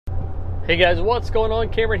Hey guys, what's going on?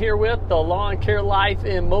 Cameron here with the Lawn Care Life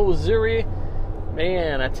in Missouri.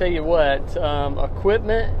 Man, I tell you what,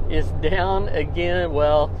 equipment is down again.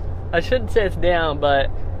 Well, I shouldn't say it's down,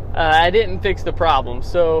 but I didn't fix the problem.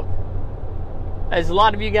 So, as a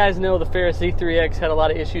lot of you guys know, the Ferris E3X had a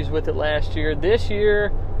lot of issues with it last year. This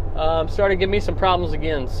year, started giving me some problems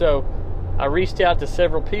again. So, I reached out to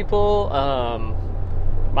several people.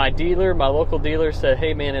 My local dealer said,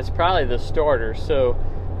 hey man, it's probably the starter. So,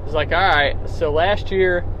 I was like, all right. So last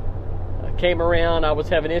year I came around. I was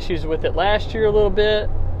having issues with it last year a little bit.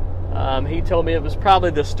 He told me it was probably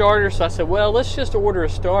the starter. So I said, well, let's just order a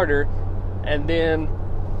starter. And then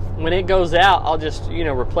when it goes out, I'll just,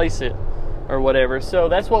 replace it or whatever. So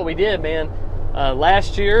that's what we did, man.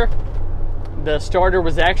 Last year, the starter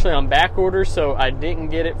was actually on back order. So I didn't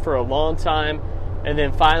get it for a long time. And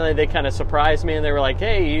then finally they kind of surprised me. And they were like,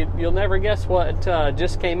 hey, you'll never guess what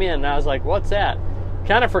just came in. And I was like, what's that?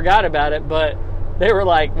 Kind of forgot about it, but they were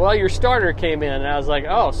like, well, your starter came in. And I was like,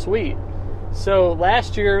 oh, sweet. So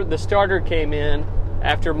last year, the starter came in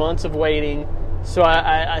after months of waiting. So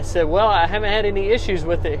I said, well, I haven't had any issues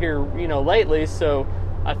with it here, lately. So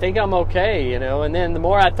I think I'm okay, And then the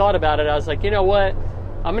more I thought about it, I was like, you know what?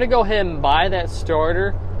 I'm going to go ahead and buy that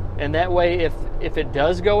starter. And that way, if it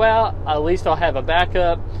does go out, at least I'll have a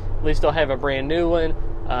backup. At least I'll have a brand new one.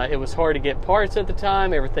 It was hard to get parts at the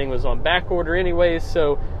time. Everything was on back order anyways.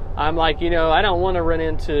 So I'm like, I don't want to run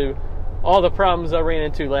into all the problems I ran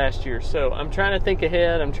into last year. So I'm trying to think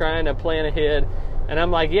ahead. I'm trying to plan ahead. And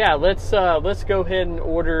I'm like, yeah, let's go ahead and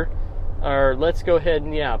order, or let's go ahead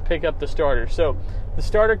and, pick up the starter. So the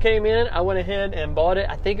starter came in. I went ahead and bought it.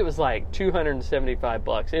 I think it was like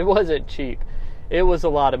 $275. It wasn't cheap. It was a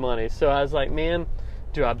lot of money. So I was like, man,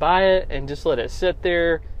 do I buy it and just let it sit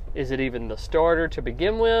there? Is it even the starter to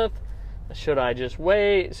begin with? Should I just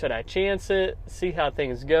wait? Should I chance it? See how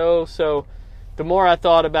things go? So the more I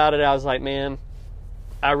thought about it, I was like, man,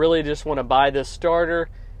 I really just want to buy this starter.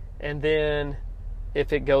 And then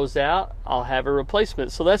if it goes out, I'll have a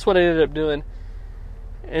replacement. So that's what I ended up doing.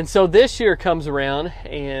 And so this year comes around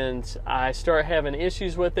and I start having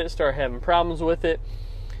issues with it, start having problems with it.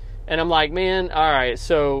 And I'm like, man, all right.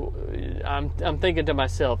 So I'm thinking to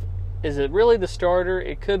myself, is it really the starter?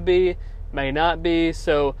 It could be, may not be.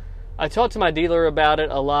 So I talked to my dealer about it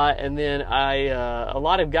a lot, and then a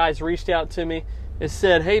lot of guys reached out to me and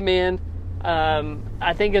said, hey man,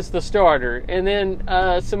 I think it's the starter. And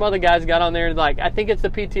then some other guys got on there and like, I think it's the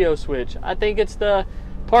PTO switch. I think it's the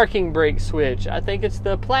parking brake switch. I think it's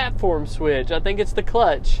the platform switch. I think it's the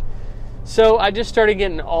clutch. So I just started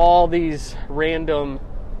getting all these random,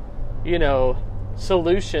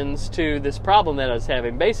 solutions to this problem that I was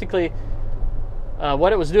having. Basically,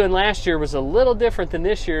 what it was doing last year was a little different than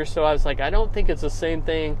this year, so I was like, I don't think it's the same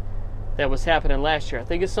thing that was happening last year. I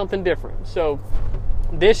think it's something different. So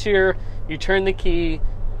this year, you turn the key,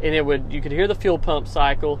 and you could hear the fuel pump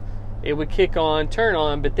cycle. It would kick on, turn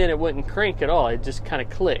on, but then it wouldn't crank at all. It just kind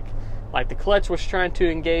of click. Like the clutch was trying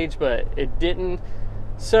to engage, but it didn't.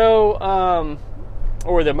 So,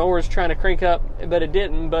 or the mower was trying to crank up, but it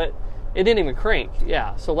didn't. But it didn't even crank.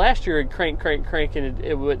 Yeah. So last year it crank, and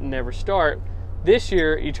it wouldn't never start. This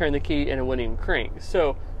year you turn the key and it wouldn't even crank.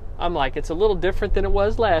 So I'm like, it's a little different than it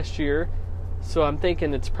was last year. So I'm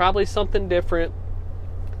thinking it's probably something different.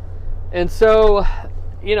 And so,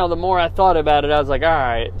 the more I thought about it, I was like, all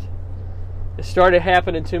right. It started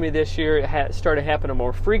happening to me this year. It started happening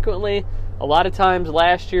more frequently. A lot of times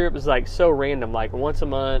last year it was like so random, like once a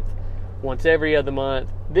month, once every other month.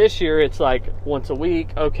 This year it's like once a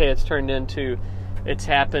week. Okay, it's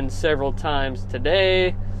happened several times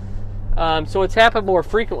today. So it's happened more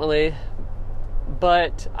frequently,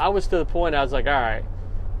 but I was to the point I was like, all right,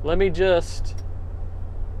 let me just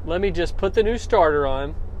put the new starter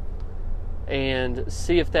on and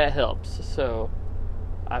see if that helps. So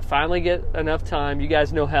I finally get enough time. You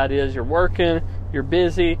guys know how it is. You're working, you're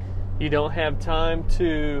busy, you don't have time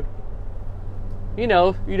to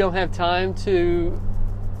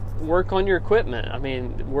work on your equipment. I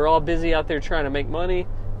mean, we're all busy out there trying to make money.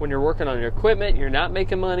 When you're working on your equipment, you're not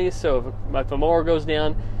making money. So if a mower goes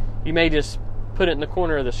down, you may just put it in the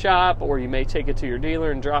corner of the shop, or you may take it to your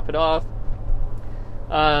dealer and drop it off.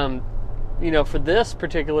 For this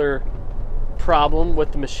particular problem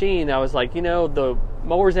with the machine, I was like, the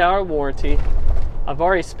mower's out of warranty. I've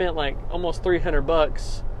already spent like almost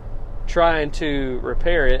 $300 trying to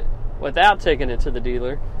repair it without taking it to the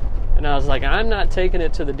dealer. And I was like, I'm not taking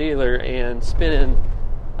it to the dealer and spending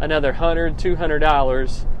another $100,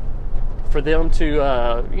 $200 for them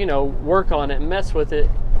to, work on it and mess with it.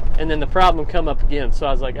 And then the problem come up again. So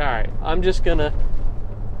I was like, all right, I'm just going to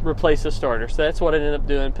replace the starter. So that's what I ended up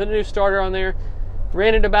doing. Put a new starter on there.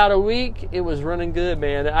 Ran it about a week. It was running good,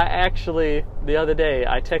 man. I actually, the other day,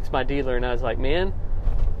 I texted my dealer and I was like, man,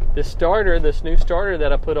 this new starter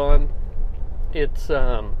that I put on, it's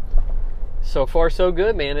so far so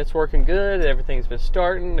good, man. It's working good. Everything's been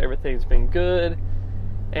starting. Everything's been good.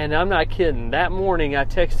 And I'm not kidding. That morning, I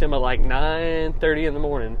texted him at like 9:30 in the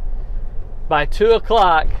morning. By 2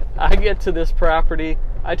 o'clock, I get to this property.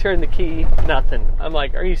 I turn the key, nothing. I'm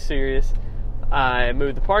like, are you serious? I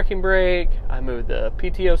moved the parking brake. I moved the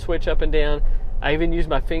PTO switch up and down. I even used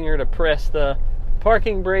my finger to press the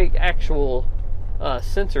parking brake actual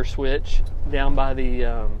sensor switch down by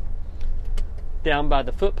the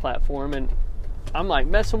foot platform, and I'm like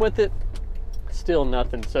messing with it. Still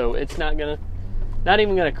nothing. So it's not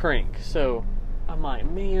even gonna crank. So I'm like,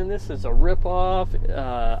 man, this is a ripoff.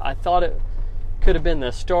 I thought it could have been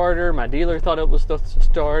the starter. My dealer thought it was the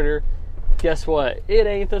starter. Guess what? It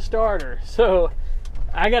ain't the starter. So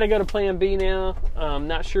I got to go to plan B now. I'm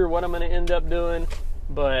not sure what I'm going to end up doing,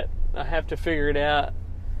 but I have to figure it out.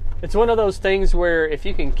 It's one of those things where if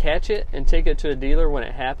you can catch it and take it to a dealer when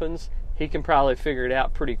it happens, he can probably figure it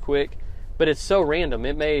out pretty quick. But it's so random.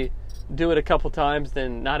 It may do it a couple times,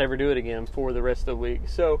 then not ever do it again for the rest of the week.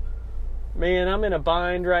 So, man, I'm in a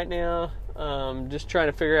bind right now. Just trying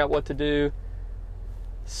to figure out what to do.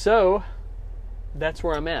 So, that's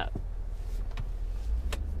where I'm at.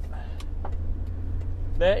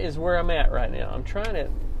 That is where I'm at right now. I'm trying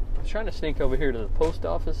to sneak over here to the post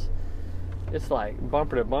office. It's like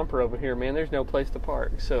bumper to bumper over here, man. There's no place to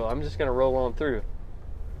park. So I'm just going to roll on through.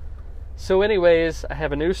 So anyways, I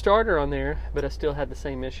have a new starter on there, but I still had the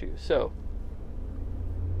same issue. So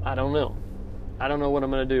I don't know. I don't know what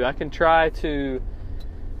I'm going to do. I can try to,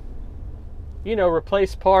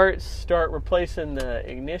 replace parts, start replacing the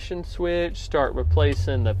ignition switch, start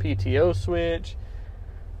replacing the PTO switch,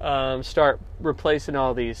 start replacing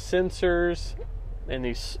all these sensors and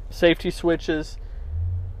these safety switches,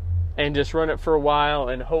 and just run it for a while,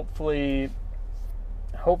 and hopefully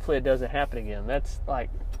it doesn't happen again. That's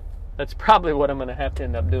probably what I'm going to have to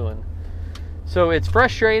end up doing. So it's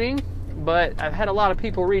frustrating, but I've had a lot of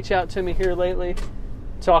people reach out to me here lately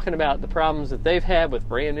talking about the problems that they've had with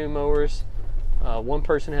brand new mowers. One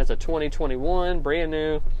person has a 2021 brand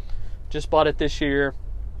new, just bought it this year,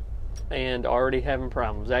 and already having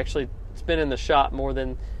problems. Actually, it's been in the shop more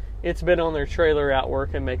than it's been on their trailer out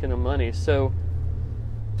working, making them money. So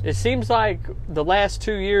it seems like the last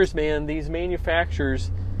 2 years, man, these manufacturers,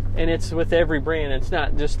 and it's with every brand, it's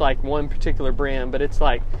not just like one particular brand, but it's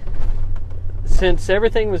like since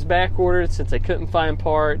everything was back ordered, since they couldn't find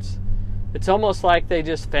parts, it's almost like they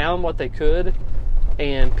just found what they could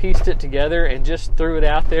and pieced it together and just threw it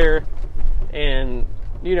out there. And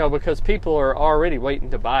because people are already waiting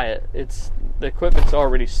to buy it. The equipment's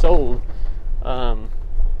already sold.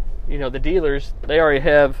 The dealers, they already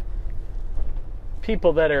have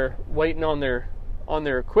people that are waiting on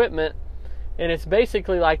their equipment, and it's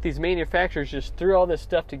basically like these manufacturers just threw all this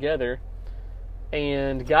stuff together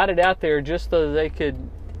and got it out there just so they could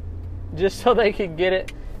get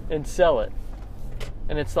it and sell it.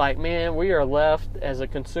 And it's like, man, we are left as a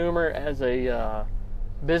consumer, as a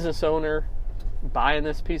business owner, buying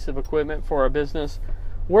this piece of equipment for our business.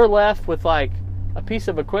 We're left with like a piece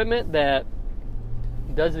of equipment that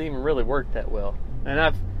doesn't even really work that well.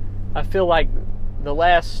 And I feel like the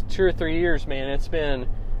last 2 or 3 years, man, it's been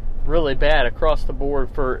really bad across the board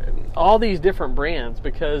for all these different brands,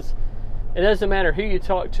 because it doesn't matter who you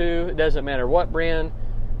talk to, it doesn't matter what brand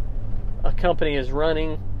a company is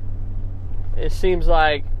running. It seems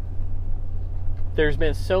like there's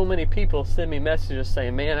been so many people send me messages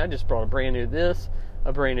saying, man, I just brought a brand new this,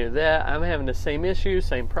 a brand new that. I'm having the same issues,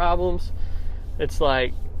 same problems. It's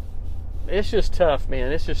like, it's just tough,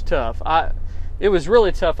 man. It's just tough. It was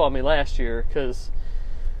really tough on me last year because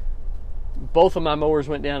both of my mowers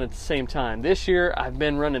went down at the same time. This year, I've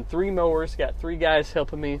been running 3 mowers, got 3 guys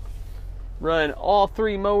helping me run all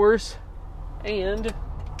 3 mowers, and,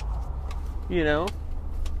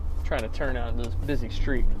 trying to turn out this busy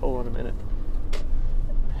street. Hold on a minute.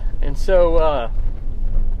 And so,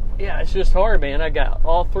 it's just hard, man. I got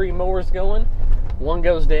all 3 mowers going. One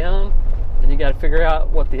goes down, and you got to figure out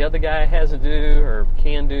what the other guy has to do or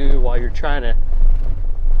can do while you're trying to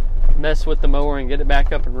mess with the mower and get it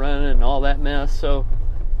back up and running and all that mess. So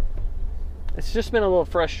it's just been a little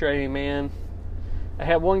frustrating, man. I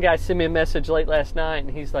had one guy send me a message late last night, and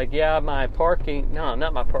he's like, yeah, not my parking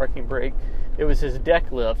brake. It was his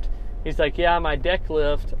deck lift. He's like, yeah, my deck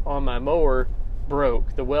lift on my mower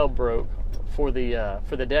broke. The weld broke for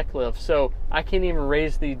the deck lift. So I can't even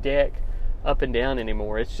raise the deck up and down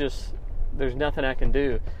anymore. It's just there's nothing I can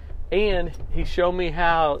do. And he showed me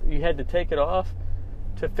how you had to take it off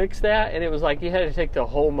to fix that, and it was like you had to take the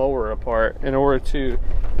whole mower apart in order to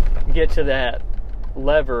get to that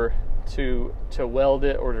lever to weld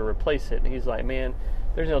it or to replace it. And he's like, man,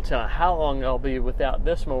 there's no telling how long I'll be without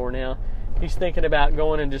this mower now. He's thinking about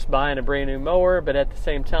going and just buying a brand new mower, but at the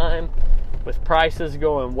same time, with prices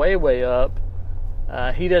going way up,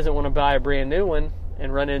 he doesn't want to buy a brand new one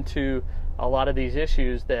and run into a lot of these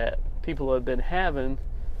issues that people have been having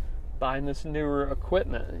buying this newer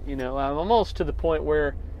equipment. You know, I'm almost to the point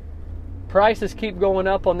where prices keep going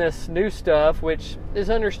up on this new stuff, which is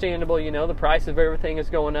understandable. You know, the price of everything is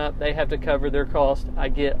going up. They have to cover their cost. I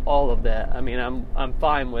get all of that. I mean, I'm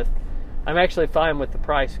actually fine with the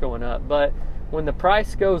price going up. But when the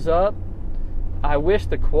price goes up, I wish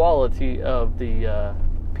the quality of the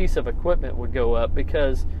piece of equipment would go up,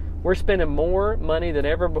 because we're spending more money than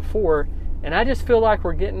ever before, and I just feel like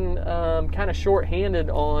we're getting kind of short-handed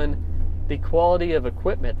on the quality of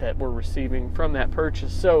equipment that we're receiving from that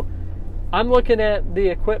purchase. So I'm looking at the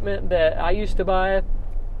equipment that I used to buy,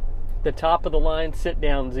 the top of the line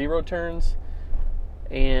sit-down zero turns,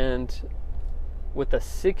 and with a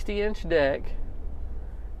 60-inch deck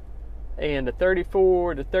and a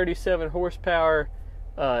 34 to 37 horsepower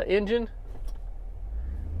engine.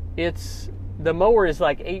 The mower is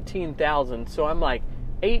like $18,000, so I'm like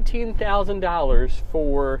 $18,000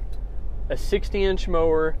 for a 60-inch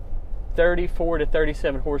mower, 34 to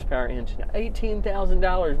 37 horsepower engine.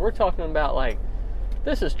 $18,000. We're talking about, like,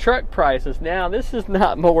 this is truck prices now. This is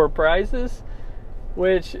not mower prices.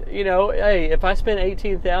 Which, you know, hey, if I spend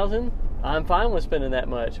 $18,000, I'm fine with spending that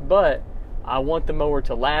much. But I want the mower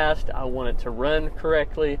to last. I want it to run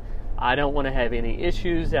correctly. I don't want to have any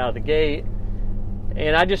issues out of the gate.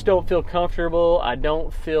 And I just don't feel comfortable. I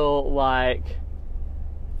don't feel like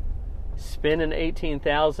spending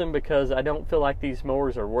 $18,000, because I don't feel like these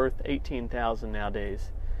mowers are worth $18,000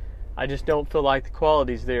 nowadays. I just don't feel like the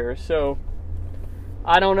quality's there. So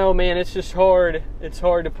I don't know, man. It's just hard. It's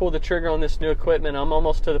hard to pull the trigger on this new equipment. I'm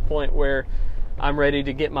almost to the point where I'm ready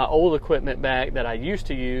to get my old equipment back that I used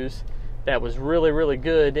to use, that was really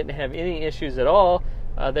good, didn't have any issues at all.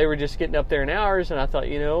 They were just getting up there in hours, and I thought,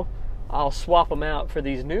 you know, I'll swap them out for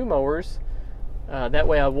these new mowers. That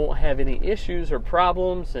way I won't have any issues or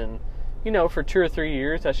problems, and, you know, for 2 or 3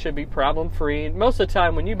 years I should be problem free. Most of the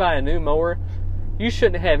time when you buy a new mower, you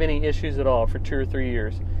shouldn't have any issues at all for 2 or 3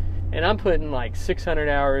 years. And I'm putting like 600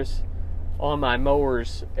 hours on my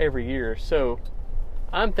mowers every year. So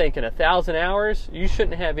I'm thinking 1,000 hours, you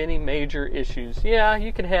shouldn't have any major issues. Yeah,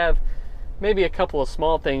 you could have maybe a couple of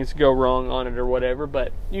small things go wrong on it or whatever,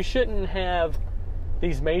 but you shouldn't have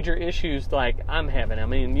these major issues like I'm having. I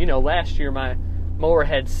mean, you know, last year my mower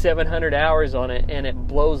had 700 hours on it, and it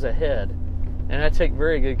blows ahead. And I take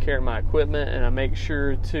very good care of my equipment, and I make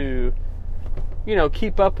sure to, you know,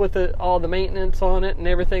 keep up with it, all the maintenance on it and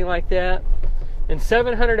everything like that. And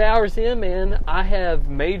 700 hours in, man, I have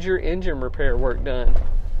major engine repair work done.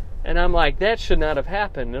 And I'm like, that should not have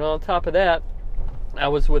happened. And on top of that, I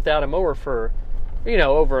was without a mower for, you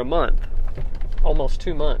know, over a month, almost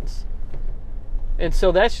 2 months. And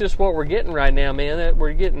so that's just what we're getting right now, man. That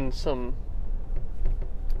we're getting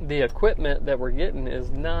the equipment that we're getting is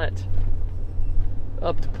not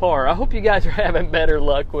up to par. I hope you guys are having better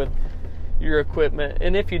luck with your equipment.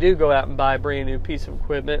 And if you do go out and buy a brand new piece of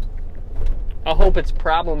equipment, I hope it's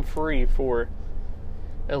problem free for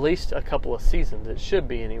at least a couple of seasons. It should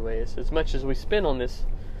be anyways, as much as we spend on this,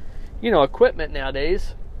 you know, equipment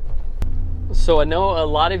nowadays. So I know a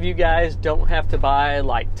lot of you guys don't have to buy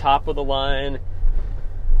like top of the line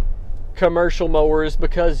commercial mowers,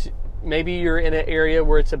 because maybe you're in an area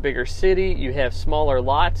where it's a bigger city, you have smaller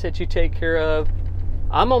lots that you take care of.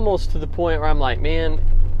 I'm almost to the point where I'm like, man,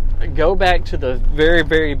 go back to the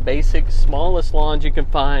very basic, smallest lawns you can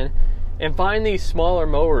find, and find these smaller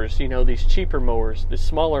mowers, you know, these cheaper mowers, the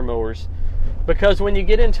smaller mowers. Because when you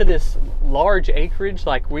get into this large acreage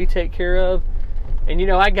like we take care of, and you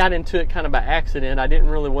know, I got into it kind of by accident. I didn't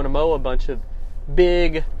really want to mow a bunch of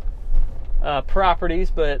big properties,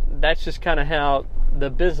 but that's just kind of how the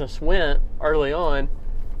business went early on.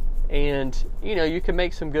 And you know, you can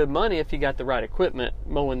make some good money if you got the right equipment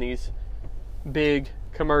mowing these big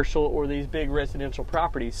commercial or these big residential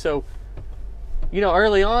properties. So, you know,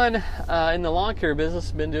 early on in the lawn care business,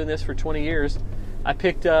 I've been doing this for 20 years. I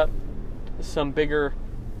picked up some bigger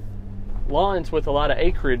lawns with a lot of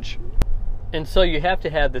acreage, and so you have to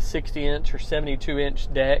have the 60-inch or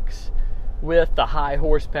 72-inch decks with the high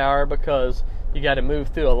horsepower, because you got to move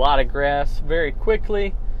through a lot of grass very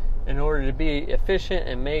quickly in order to be efficient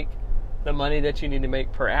and make the money that you need to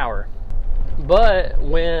make per hour. But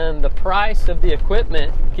when the price of the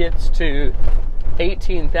equipment gets to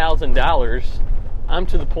 $18,000, I'm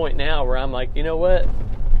to the point now where I'm like, you know what?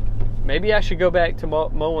 Maybe I should go back to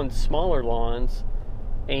mowing smaller lawns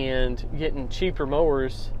and getting cheaper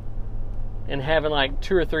mowers and having like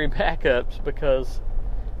 2 or 3 backups because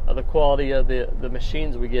of the quality of the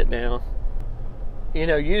machines we get now. You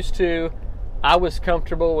know, used to, I was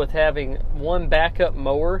comfortable with having one backup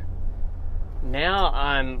mower. Now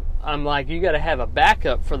I'm like, you got to have a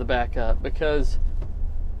backup for the backup, because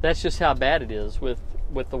that's just how bad it is with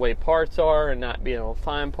the way parts are, and not being able to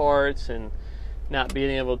find parts, and not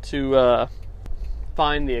being able to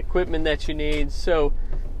find the equipment that you need. So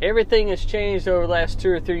everything has changed over the last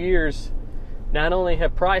 2 or 3 years. Not only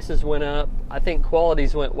have prices went up, I think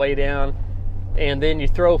qualities went way down. And then you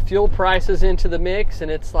throw fuel prices into the mix, and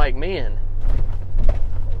it's like, man,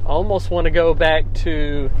 I almost want to go back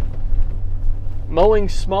to mowing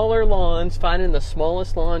smaller lawns, finding the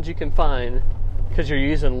smallest lawns you can find, because you're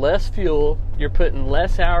using less fuel, you're putting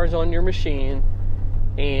less hours on your machine,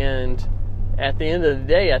 and at the end of the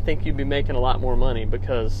day, I think you'd be making a lot more money,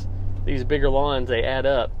 because these bigger lawns, they add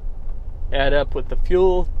up with the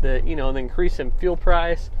fuel, the increase in fuel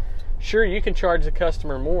price. Sure, you can charge the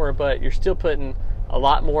customer more, but you're still putting a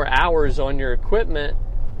lot more hours on your equipment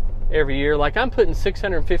every year. Like, I'm putting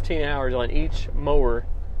 615 hours on each mower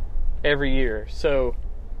every year. So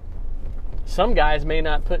some guys may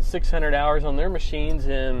not put 600 hours on their machines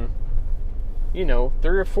in 3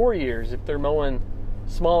 or 4 years. If they're mowing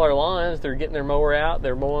smaller lawns, they're getting their mower out,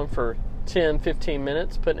 they're mowing for 10, 15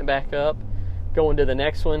 minutes, putting it back up, going to the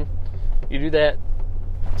next one. You do that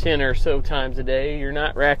 10 or so times a day, you're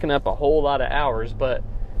not racking up a whole lot of hours. But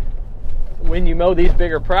when you mow these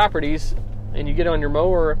bigger properties and you get on your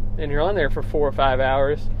mower and you're on there for 4 or 5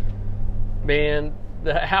 hours, man,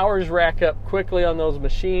 the hours rack up quickly on those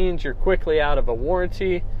machines. You're quickly out of a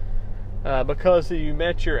warranty because you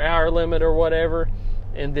met your hour limit or whatever,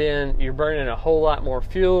 and then you're burning a whole lot more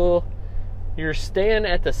fuel. You're staying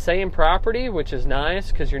at the same property, which is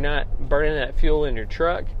nice because you're not burning that fuel in your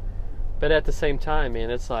truck. But at the same time,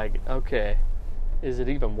 man, it's like, okay, is it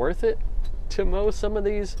even worth it to mow some of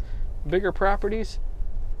these bigger properties?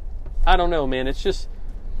 I don't know, man. It's just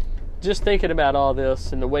thinking about all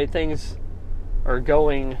this and the way things are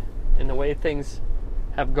going and the way things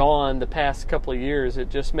have gone the past couple of years.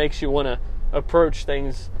 It just makes you want to approach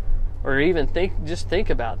things, or even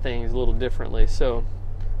think about things a little differently. So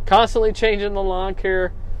constantly changing the lawn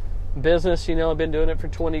care business. I've been doing it for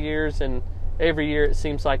 20 years, and every year it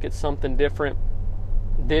seems like it's something different.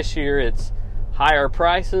 This year it's higher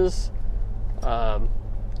prices,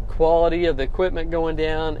 quality of the equipment going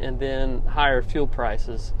down, and then higher fuel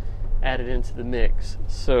prices added into the mix.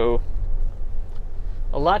 So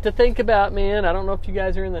a lot to think about, man. I don't know if you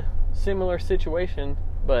guys are in a similar situation,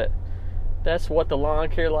 but that's what the lawn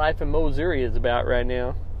care life in Missouri is about right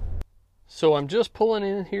now. So I'm just pulling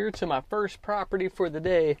in here to my first property for the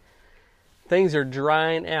day. Things are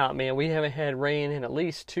drying out, man. We haven't had rain in at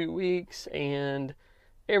least 2 weeks, and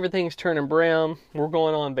everything's turning brown. We're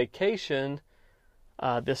going on vacation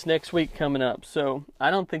this next week coming up, so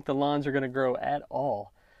I don't think the lawns are going to grow at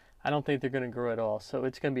all. So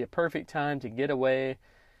it's going to be a perfect time to get away,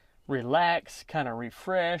 relax, kind of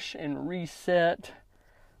refresh and reset,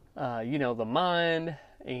 the mind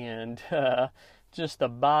and just the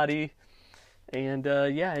body. And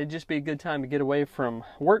it'd just be a good time to get away from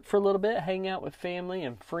work for a little bit, hang out with family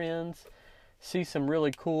and friends, see some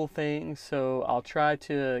really cool things. So I'll try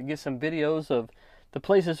to get some videos of the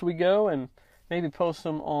places we go and maybe post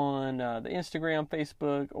them on the Instagram,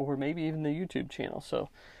 Facebook, or maybe even the YouTube channel. So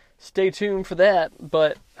stay tuned for that.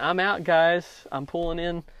 But I'm out, guys. I'm pulling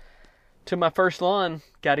in to my first lawn.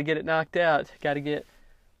 Got to get it knocked out. Got to get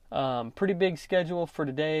pretty big schedule for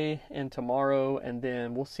today and tomorrow, and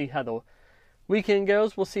then we'll see how the weekend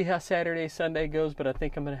goes. We'll see how Saturday, Sunday goes, but I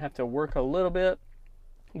think I'm going to have to work a little bit,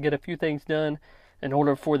 get a few things done in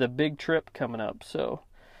order for the big trip coming up. So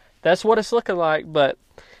that's what it's looking like. But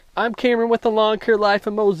I'm Cameron with the Lawn Care Life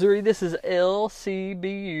in Missouri. This is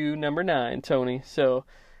LCBU number 9, Tony. So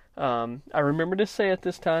I remember to say it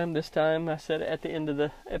this time. This time I said it at the end of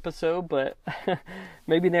the episode, but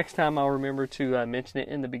maybe next time I'll remember to mention it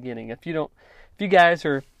in the beginning. If you guys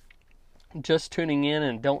are just tuning in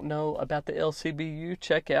and don't know about the LCBU,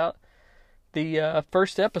 check out the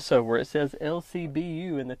first episode where it says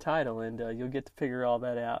LCBU in the title, and you'll get to figure all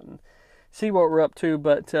that out and see what we're up to.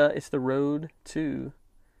 But it's the road to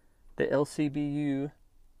the LCBU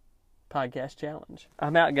Podcast Challenge.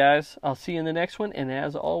 I'm out, guys. I'll see you in the next one, and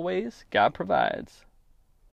as always, God provides.